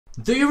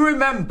Do you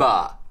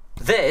remember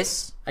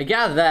this? I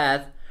got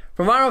that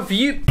from one of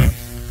you.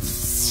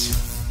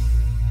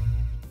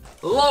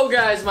 Hello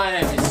guys, my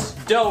name is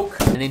Doke,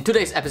 and in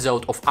today's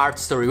episode of Art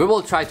Story we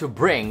will try to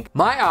bring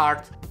my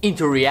art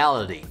into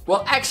reality.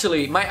 Well,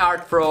 actually my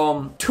art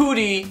from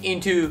 2D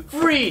into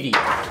 3D.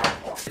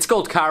 It's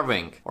called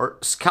carving or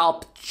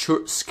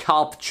sculptural.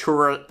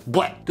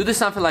 To do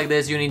something like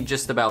this you need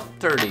just about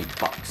 30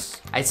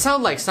 bucks. I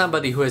sound like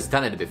somebody who has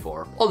done it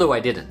before, although I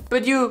didn't.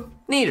 But you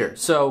neither,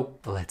 so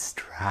let's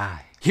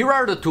try. Here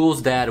are the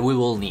tools that we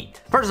will need.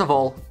 First of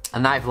all, a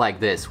knife like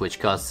this, which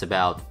costs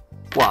about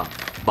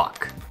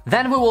 $1.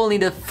 Then we will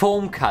need a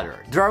foam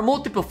cutter. There are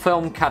multiple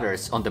foam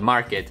cutters on the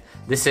market.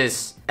 This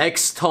is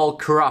X-Tall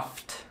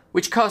Craft,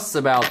 which costs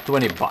about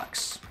 20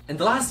 bucks. And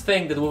the last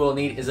thing that we will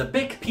need is a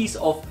big piece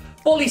of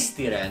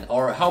polystyrene,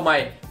 or how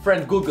my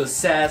friend Google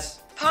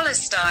says,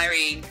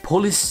 polystyrene.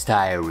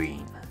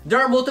 Polystyrene. There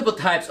are multiple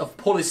types of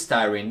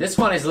polystyrene. This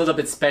one is a little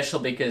bit special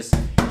because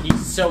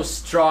he's so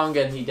strong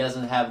and he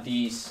doesn't have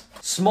these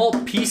small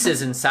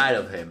pieces inside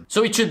of him.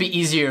 So it should be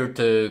easier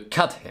to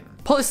cut him.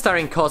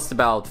 Polystyrene costs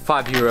about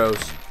 €5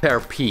 per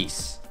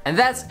piece. And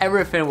that's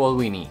everything what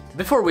we need.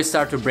 Before we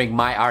start to bring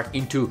my art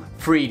into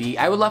 3D,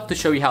 I would love to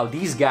show you how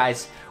these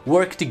guys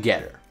work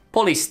together.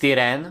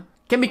 Polystyrene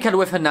can be cut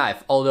with a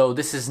knife, although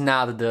this is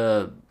not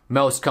the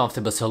most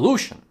comfortable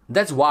solution.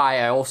 That's why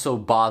I also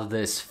bought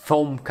this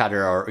foam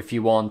cutter, or if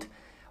you want,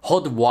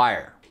 hot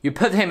wire. You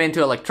put him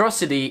into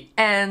electricity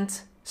and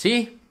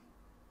see?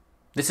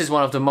 This is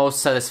one of the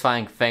most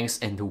satisfying things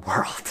in the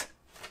world.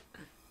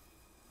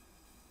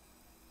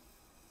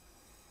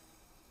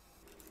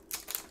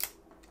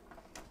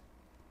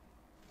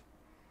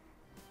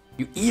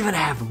 You even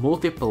have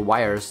multiple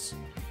wires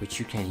which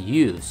you can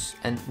use.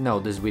 And no,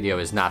 this video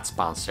is not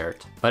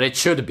sponsored, but it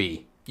should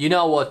be. You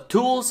know what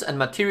tools and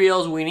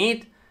materials we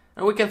need,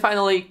 and we can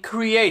finally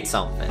create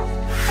something.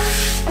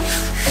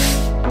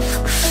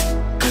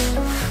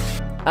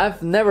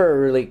 I've never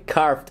really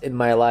carved in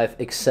my life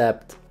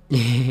except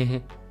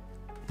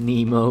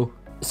Nemo.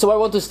 So I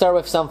want to start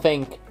with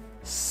something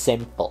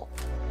simple.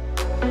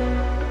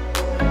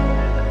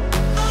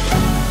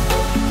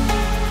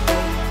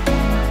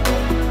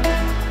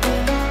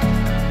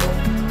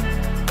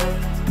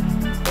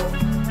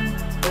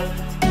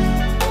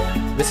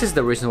 This is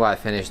the reason why I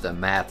finished a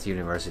math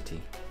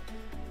university.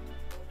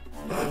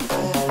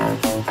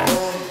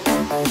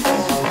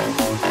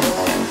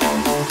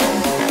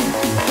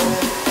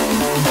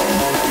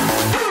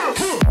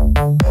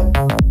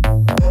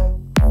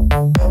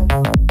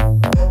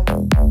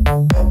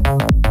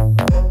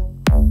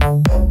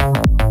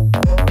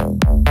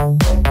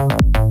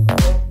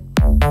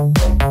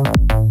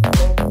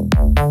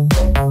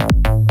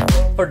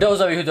 For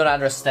those of you who don't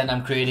understand,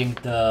 I'm creating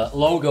the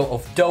logo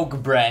of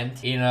Doke brand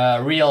in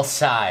a real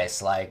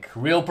size, like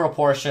real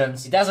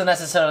proportions. It doesn't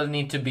necessarily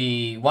need to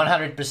be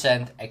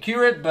 100%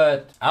 accurate,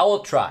 but I will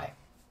try.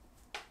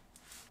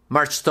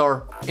 Merch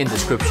store in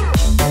description.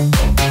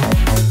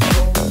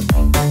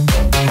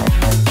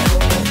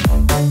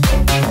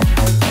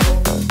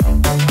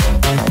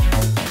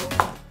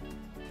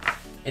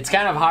 It's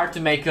kind of hard to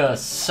make a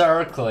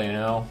circle, you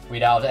know,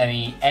 without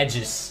any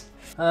edges.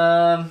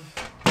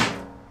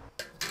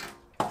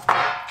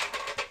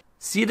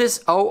 See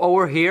this O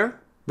over here?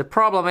 The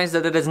problem is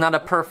that it is not a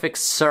perfect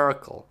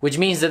circle, which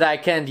means that I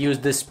can't use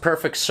this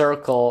perfect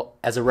circle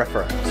as a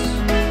reference.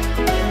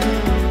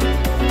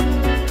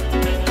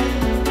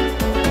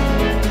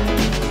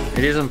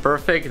 It isn't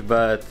perfect,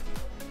 but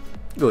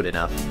good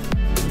enough.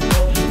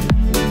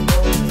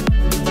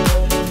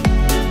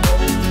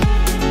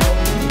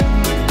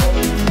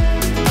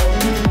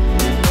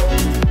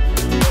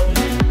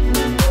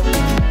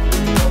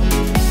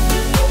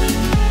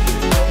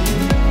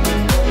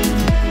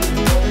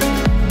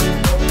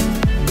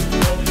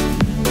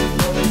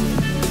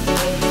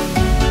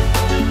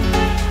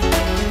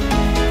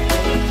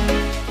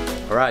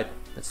 Alright,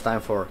 it's time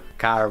for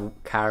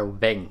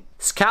carving.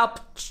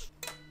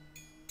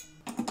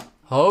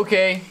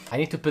 Okay, I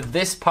need to put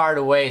this part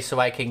away so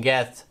I can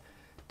get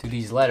to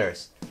these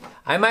letters.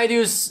 I might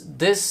use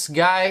this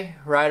guy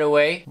right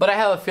away, but I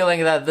have a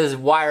feeling that this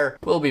wire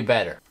will be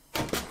better.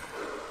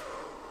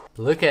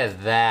 Look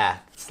at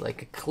that, it's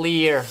like a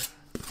clear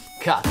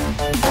cut.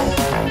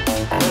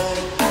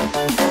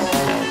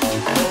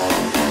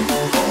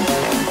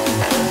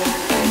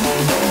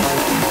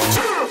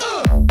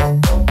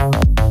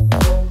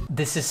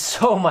 This is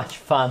so much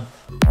fun.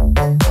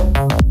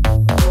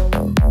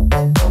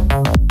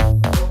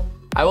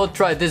 I will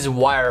try this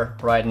wire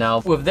right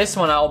now. With this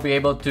one I'll be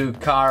able to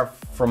carve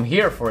from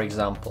here, for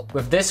example.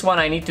 With this one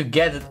I need to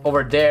get it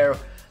over there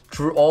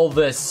through all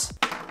this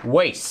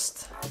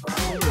waste.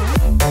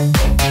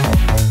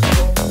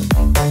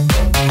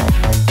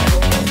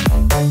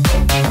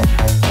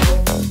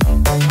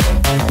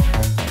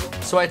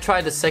 So I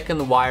tried the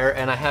second wire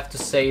and I have to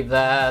say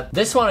that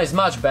this one is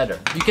much better.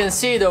 You can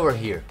see it over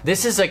here.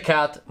 This is a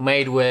cut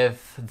made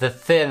with the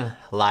thin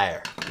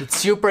layer. It's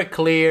super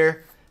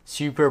clear,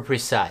 super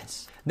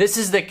precise. This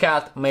is the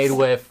cut made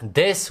with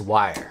this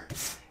wire.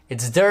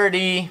 It's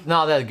dirty,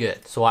 not that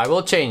good. So I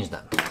will change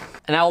them.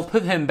 And I will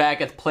put him back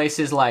at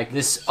places like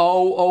this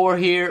O over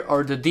here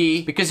or the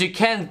D, because you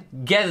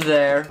can't get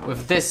there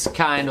with this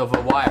kind of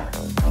a wire.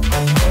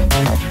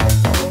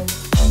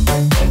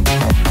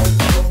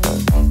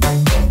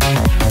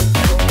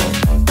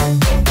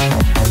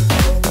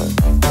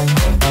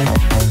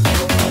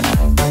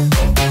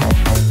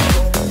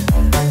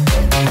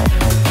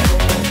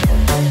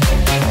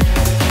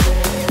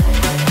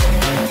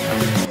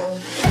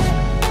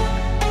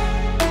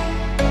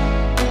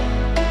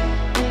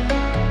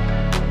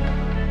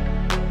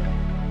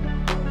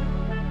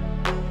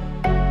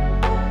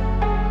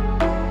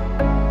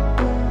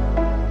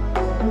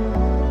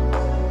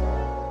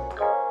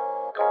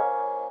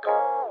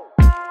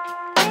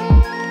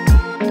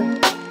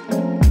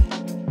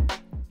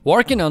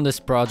 Working on this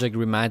project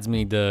reminds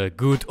me the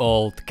good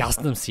old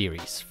custom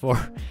series. For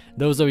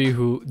those of you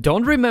who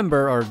don't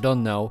remember or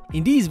don't know,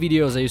 in these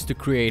videos I used to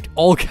create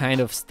all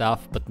kind of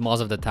stuff, but most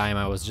of the time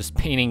I was just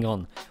painting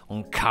on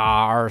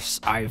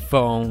cars,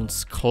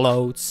 iPhones,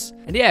 clothes.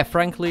 And yeah,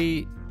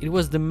 frankly, it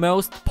was the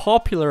most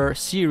popular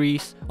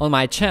series on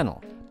my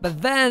channel.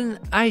 But then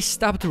I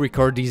stopped to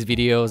record these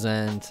videos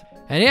and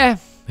yeah,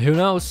 who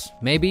knows,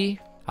 maybe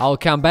I'll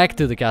come back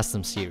to the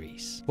custom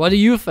series. What do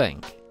you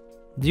think?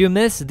 Do you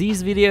miss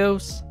these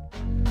videos?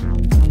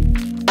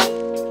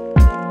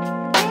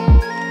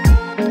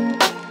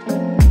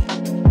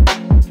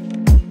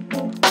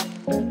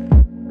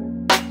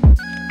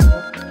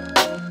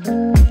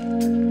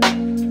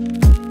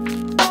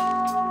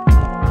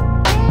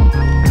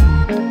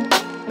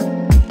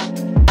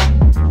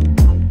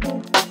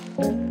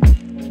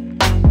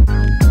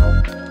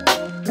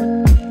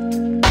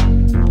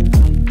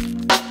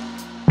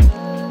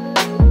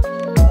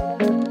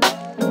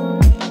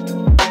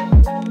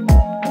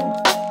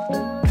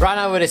 Right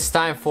now it is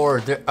time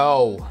for the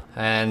O,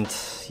 and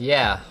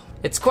yeah,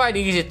 it's quite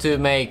easy to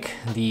make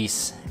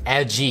these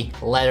edgy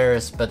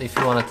letters, but if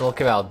you want to talk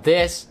about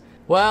this,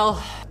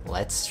 well,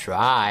 let's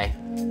try.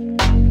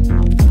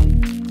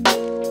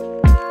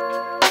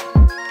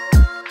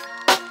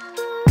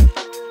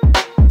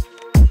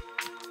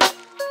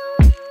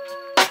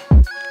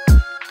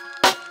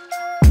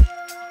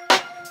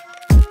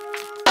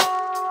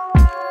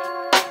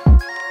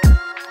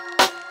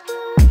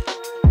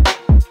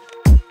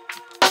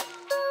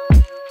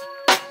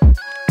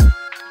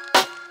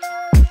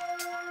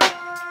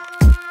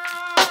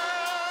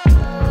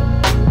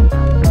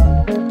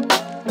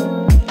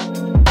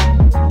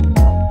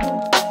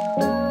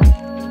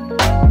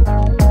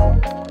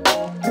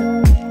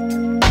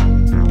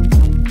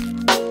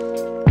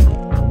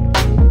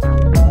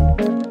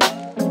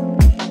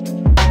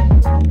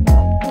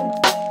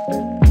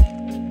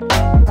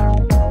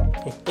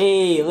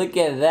 Hey, look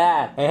at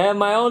that! I have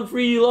my own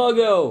 3D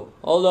logo!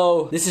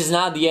 Although, this is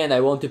not the end,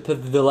 I want to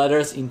put the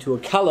letters into a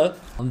color.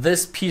 On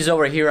this piece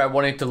over here, I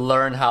wanted to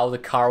learn how the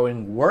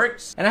carving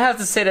works. And I have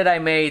to say that I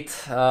made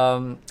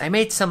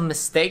some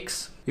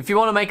mistakes. If you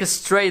want to make a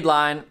straight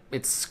line,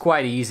 it's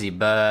quite easy,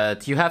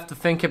 but you have to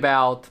think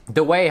about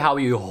the way how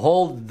you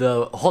hold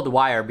the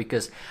wire,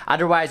 because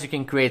otherwise you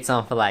can create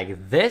something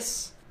like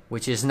this,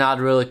 which is not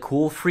really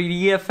cool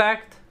 3D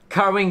effect.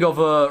 Carving of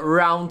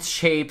round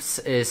shapes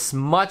is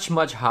much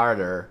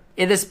harder.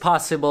 It is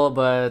possible,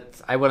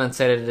 but I wouldn't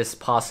say that it is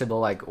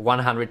possible like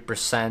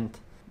 100%.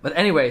 But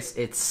anyways,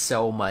 it's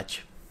so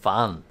much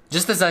fun.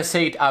 Just as I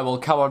said, I will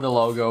cover the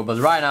logo, but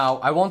right now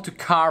I want to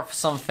carve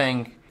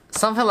something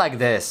like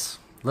this.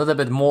 A little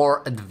bit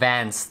more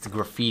advanced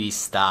graffiti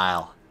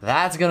style.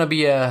 That's gonna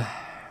be a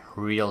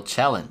real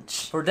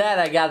challenge. For that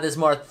I got this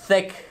more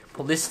thick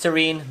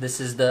polystyrene. This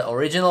is the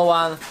original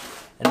one,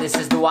 and this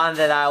is the one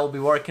that I will be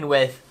working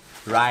with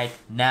right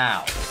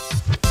now.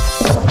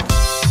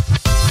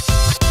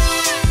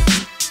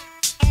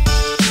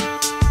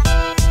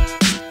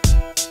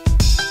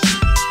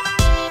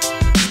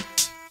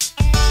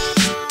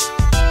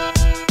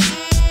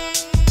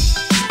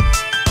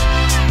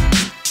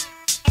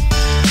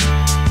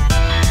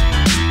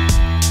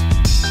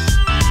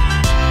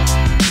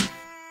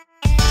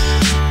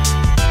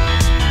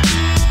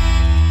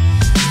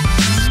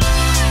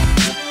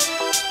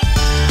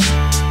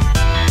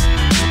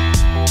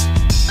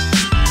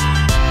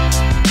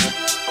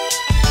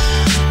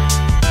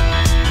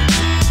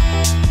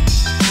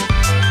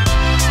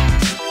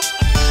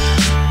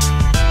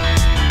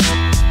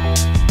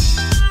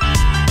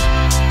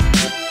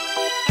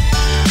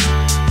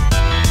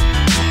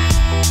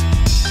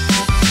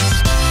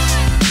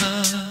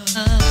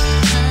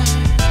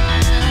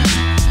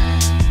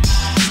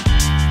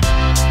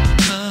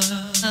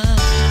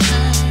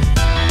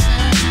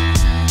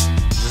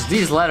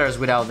 These letters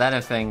without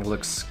anything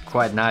looks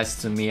quite nice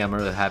to me. I'm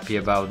really happy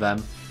about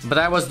them. But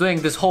I was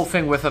doing this whole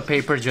thing with a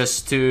paper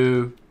just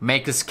to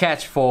make a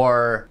sketch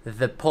for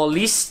the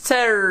poly.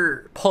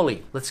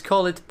 Let's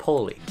call it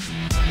poly.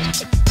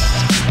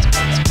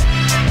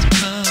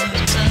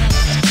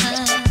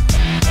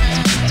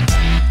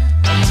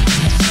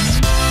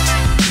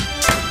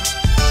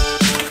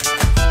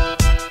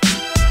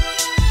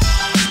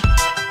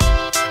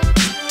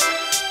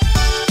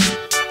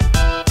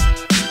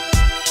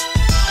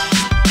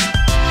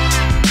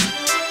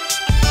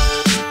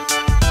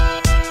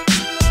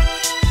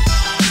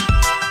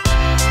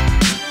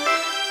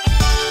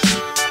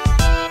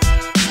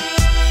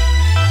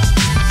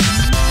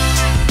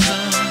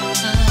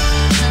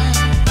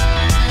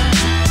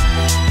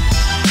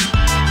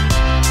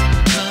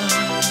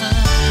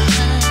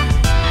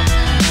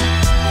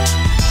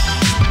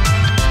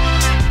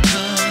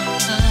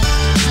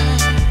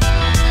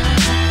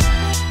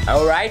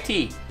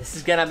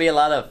 is gonna be a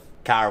lot of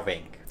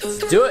carving. Let's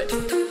do it!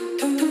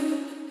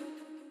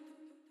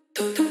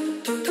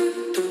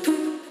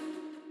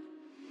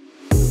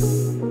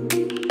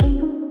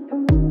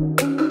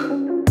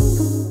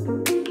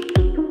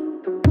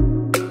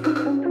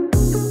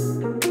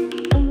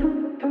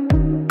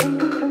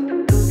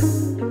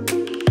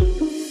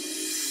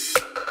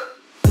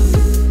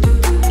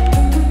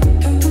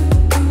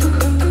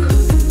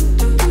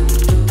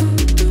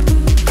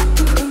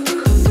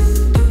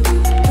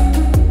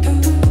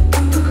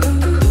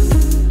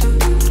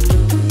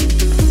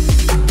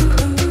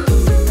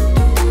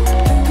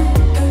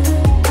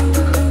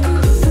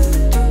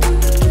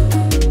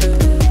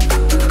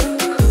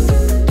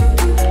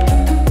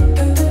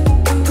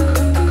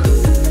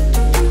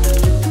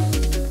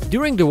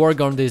 During the work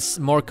on this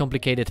more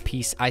complicated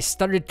piece, I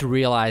started to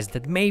realize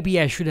that maybe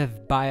I should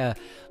have buy a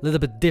little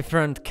bit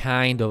different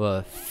kind of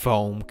a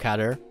foam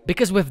cutter.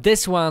 Because with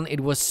this one,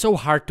 it was so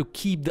hard to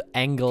keep the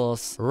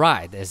angles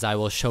right, as I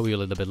will show you a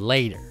little bit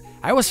later.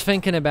 I was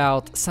thinking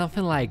about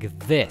something like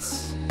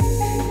this.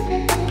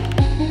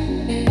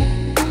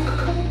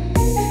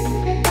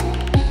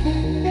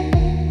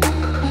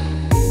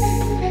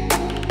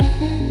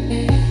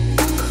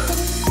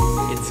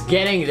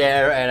 Getting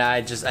there, and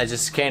I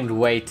just can't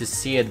wait to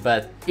see it.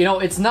 But you know,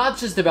 it's not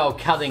just about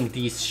cutting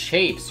these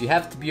shapes. You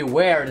have to be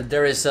aware that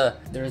there is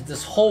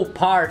this whole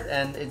part,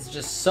 and it's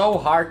just so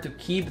hard to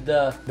keep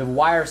the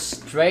wire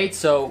straight.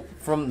 So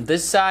from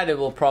this side it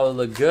will probably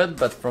look good,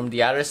 but from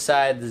the other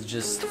side it's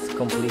just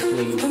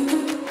completely...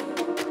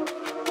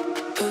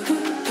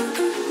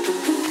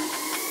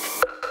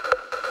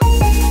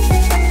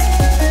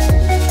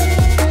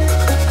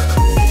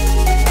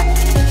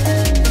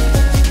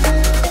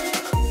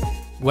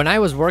 When I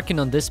was working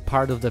on this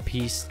part of the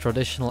piece,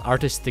 traditional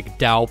artistic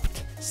doubt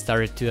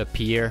started to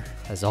appear,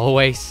 as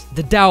always.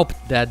 The doubt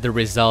that the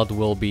result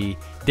will be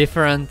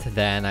different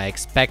than I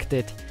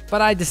expected,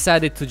 but I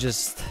decided to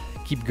just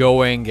keep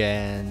going,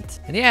 and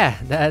yeah,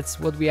 that's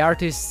what we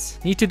artists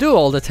need to do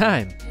all the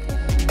time.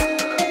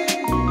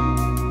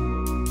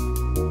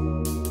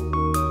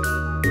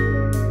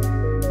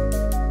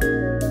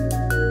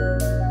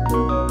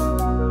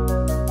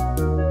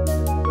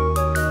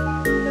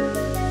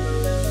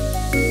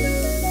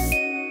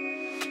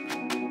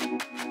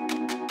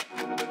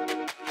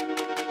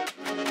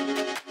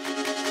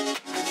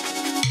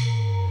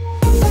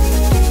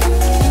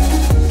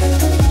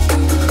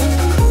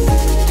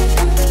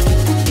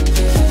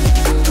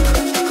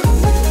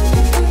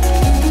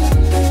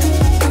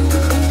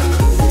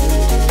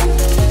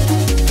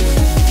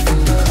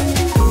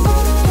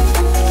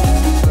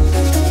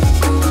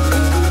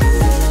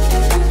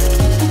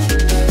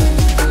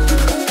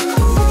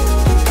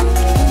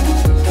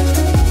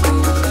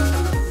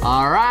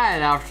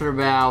 After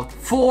about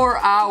 4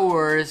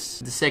 hours,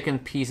 the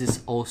second piece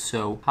is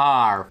also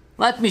carved.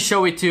 Let me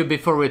show it to you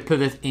before we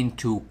put it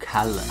into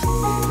color.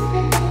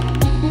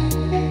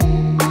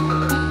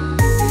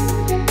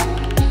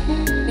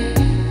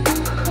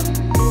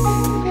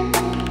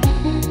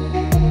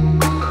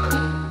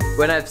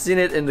 When I've seen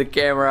it in the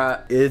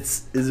camera,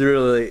 it's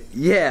really,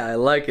 yeah, I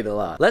like it a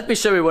lot. Let me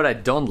show you what I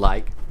don't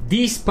like.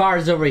 These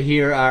parts over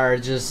here are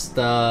just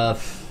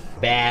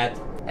bad.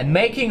 And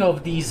making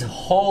of these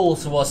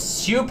holes was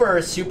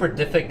super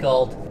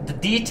difficult. The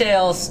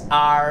details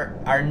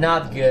are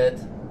not good.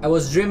 I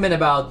was dreaming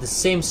about the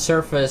same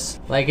surface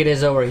like it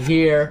is over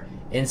here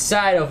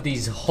inside of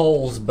these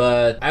holes,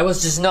 but I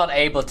was just not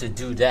able to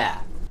do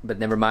that. But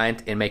never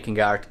mind, in making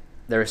art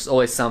there's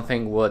always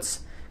something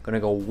what's gonna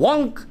go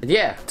wonk.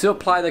 Yeah, to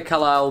apply the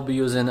color I'll be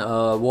using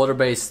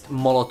water-based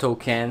Molotov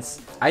cans.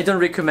 I don't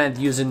recommend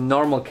using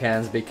normal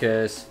cans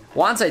because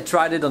once I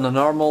tried it on a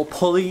normal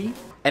poly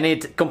and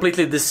it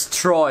completely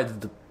destroyed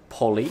the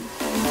poly.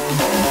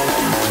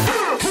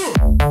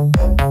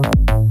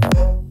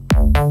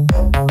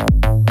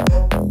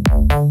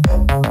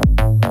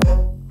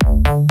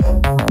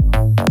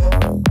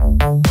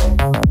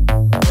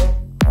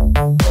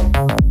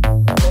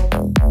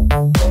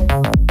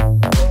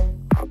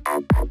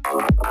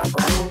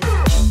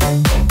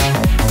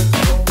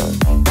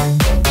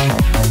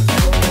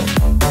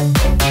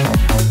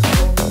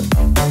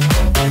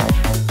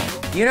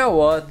 You know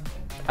what?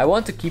 I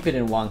want to keep it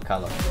in one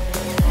color.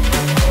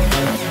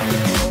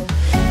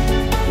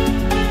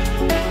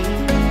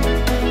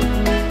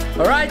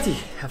 Alrighty,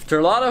 after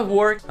a lot of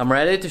work, I'm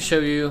ready to show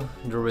you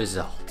the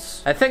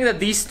results. I think that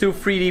these two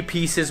 3D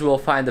pieces will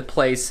find a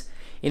place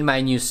in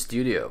my new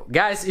studio.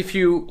 Guys, if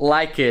you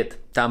like it,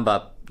 thumb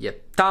up. Yeah,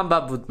 thumb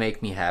up would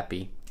make me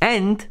happy.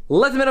 And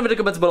let me know in the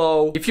comments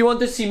below if you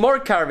want to see more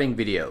carving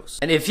videos.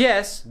 And if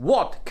yes,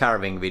 what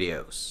carving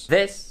videos?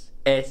 This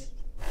is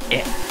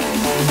it.